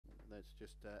It's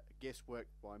just guesswork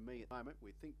by me at the moment.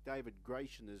 We think David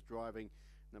Gratian is driving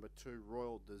number 2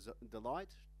 Royal Delight.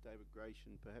 David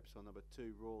Gratian perhaps on number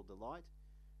 2 Royal Delight.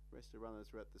 The rest of the runners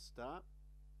are at the start.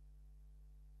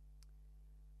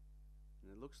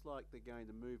 And it looks like they're going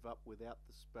to move up without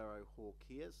the Sparrow Hawk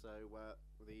here. So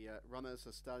the runners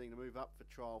are starting to move up for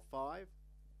trial 5.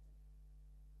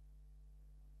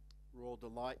 Royal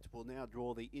Delight will now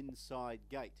draw the inside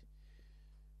gate.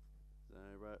 So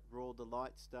Royal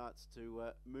Delight starts to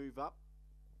move up.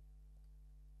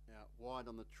 Out wide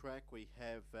on the track we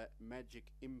have Magic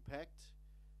Impact.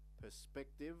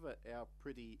 Perspective, Our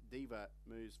Pretty Diva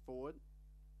moves forward.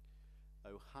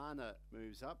 Ohana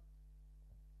moves up.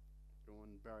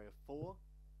 Drawn barrier 4.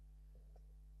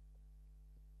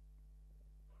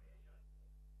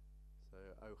 So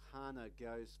Ohana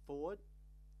goes forward.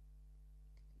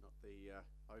 Not the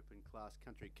Open Class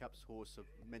Country Cups horse of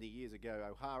many years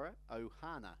ago,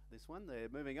 Ohana. This one, they're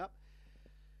moving up.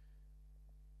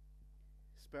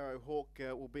 Sparrow Hawk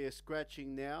will be a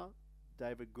scratching now.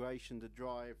 David Gratian to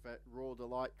drive at Royal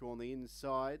Delight, drawn the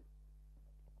inside.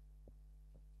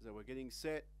 So we're getting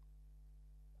set.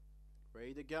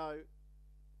 Ready to go.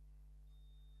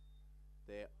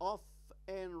 They're off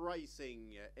and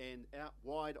racing, and out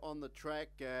wide on the track,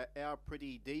 Our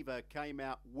Pretty Diva came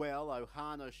out well.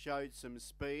 Ohana showed some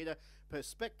speed.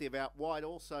 Perspective out wide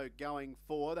also going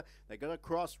forward. They got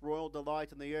across Royal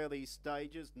Delight in the early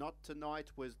stages. Not Tonight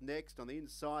was next on the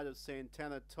inside of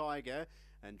Santana Tiger.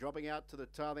 And dropping out to the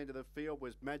tail end of the field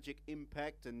was Magic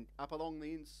Impact, and up along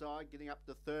the inside, getting up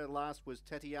to third last was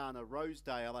Tatiana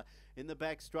Rosedale. In the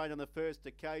back straight on the first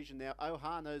occasion now,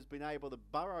 Ohana has been able to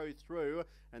burrow through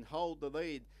and hold the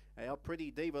lead. Our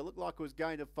Pretty Diva looked like it was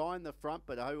going to find the front,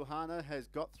 but Ohana has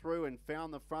got through and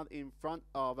found the front in front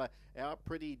of Our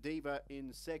Pretty Diva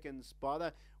in second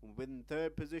spot. In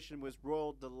third position was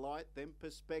Royal Delight, then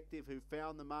Perspective, who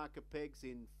found the marker pegs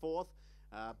in fourth.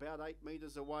 About 8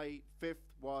 metres away, fifth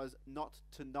was Not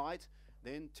Tonight.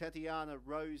 Then Tatiana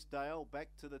Rosedale back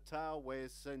to the tail where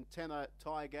Santana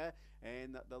Tiger,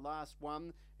 and the last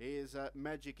one is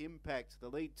Magic Impact. The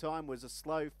lead time was a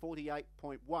slow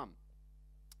 48.1.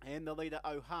 And the leader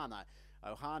Ohana.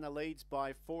 Ohana leads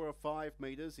by 4 or 5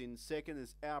 metres. In second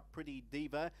is Our Pretty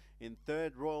Diva. In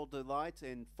third, Royal Delight.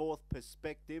 In fourth,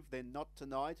 Perspective. Then Not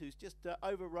Tonight, who's just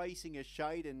over racing a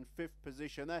shade in fifth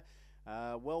position.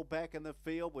 Well back in the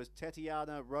field was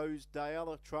Tatiana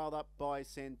Rosedale, trailed up by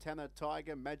Santana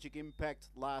Tiger. Magic Impact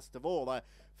last of all.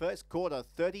 First quarter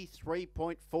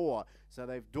 33.4, so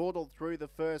they've dawdled through the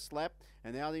first lap,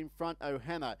 and out in front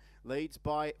Ohana leads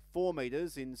by 4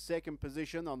 metres. In second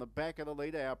position on the back of the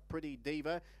leader, Our Pretty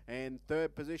Diva, and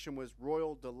third position was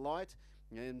Royal Delight.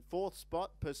 In fourth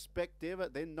spot, Perspective,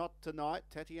 then Not Tonight.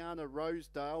 Tatiana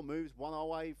Rosedale moves one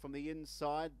away from the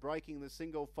inside, breaking the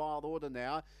single file order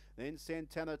now. Then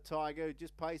Santana Tiger, who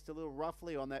just paced a little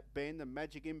roughly on that bend, and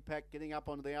Magic Impact getting up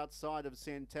onto the outside of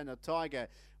Santana Tiger.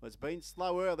 Well, it's been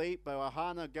slow early, but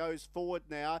Ohana goes forward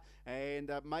now and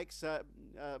makes a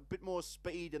bit more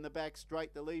speed in the back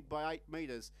straight to lead by 8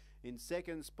 metres. In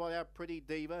second spot, Our Pretty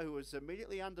Diva, who was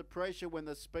immediately under pressure when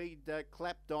the speed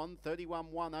clapped on.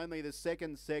 31.1 only the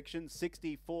second section,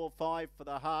 64.5 for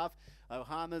the half.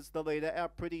 Ohana's the leader. Our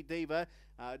Pretty Diva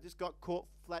just got caught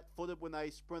flat-footed when they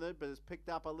sprinted, but has picked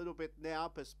up a little bit now.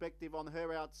 Perspective on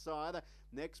her outside.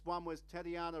 Next one was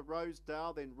Tatiana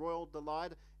Rosedale, then Royal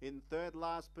Delight. In third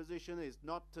last position is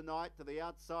Not Tonight. To the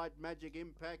outside, Magic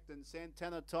Impact, and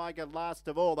Santana Tiger last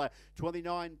of all.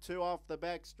 29.2 off the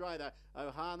back straight.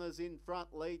 Ohana's in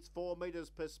front, leads 4 metres.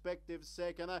 Perspective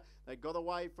second. They got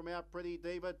away from Our Pretty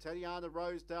Diva. Tatiana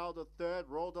Rosedale to third.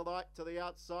 Royal Delight to the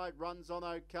outside, runs on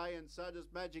okay, and so does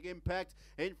Magic Impact.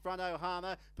 In front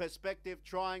Ohana. Perspective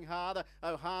trying harder.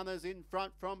 Ohana's in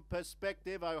front from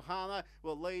Perspective. Ohana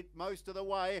will lead most of the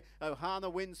way.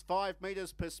 Ohana wins 5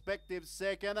 metres. Perspective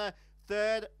second.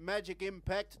 Third, Magic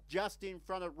Impact just in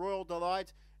front of Royal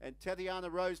Delight, and Tatiana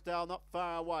Rosedale not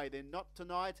far away. Then Not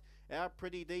Tonight, Our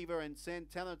Pretty Diva, and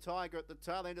Santana Tiger at the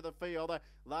tail end of the field.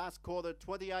 Last quarter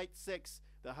 28.6,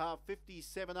 the half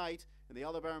 57.8, and the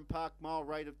Oliver Park mile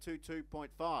rate of 22.5.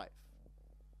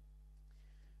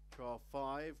 Trial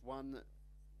 5 won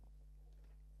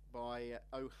by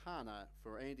Ohana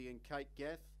for Andy and Kate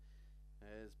Gath.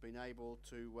 Has been able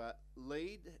to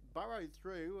lead, burrow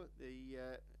through.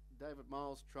 The David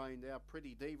Miles trained Our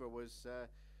Pretty Diva was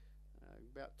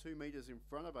about 2 metres in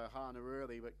front of Ohana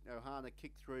early, but Ohana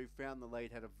kicked through, found the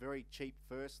lead, had a very cheap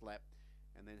first lap,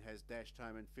 and then has dashed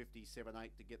home in 57.8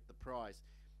 to get the prize.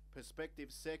 Perspective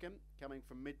second, coming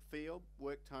from midfield,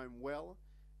 worked home well.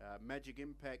 Magic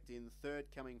Impact in third,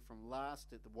 coming from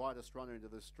last at the widest runner into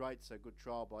the straight, so good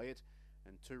trial by it.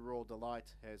 And Two Royal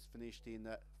Delight has finished in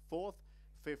fourth.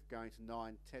 Fifth going to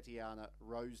 9, Tatiana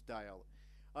Rosedale.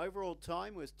 Overall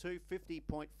time was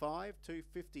 250.5,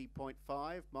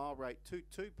 250.5, mile rate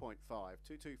 22.5,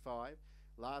 225,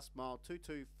 last mile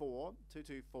 224,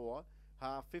 224,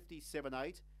 half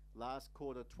 57.8, last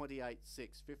quarter 28.6,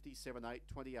 57.8,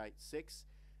 28.6.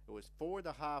 It was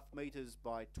 4.5 metres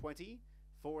by 20,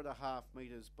 4.5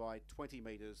 metres by 20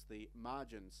 metres, the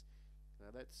margins.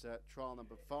 That's trial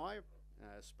number 5.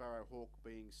 Sparrowhawk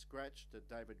being scratched.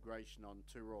 David Gratian on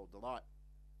Two Royal Delight.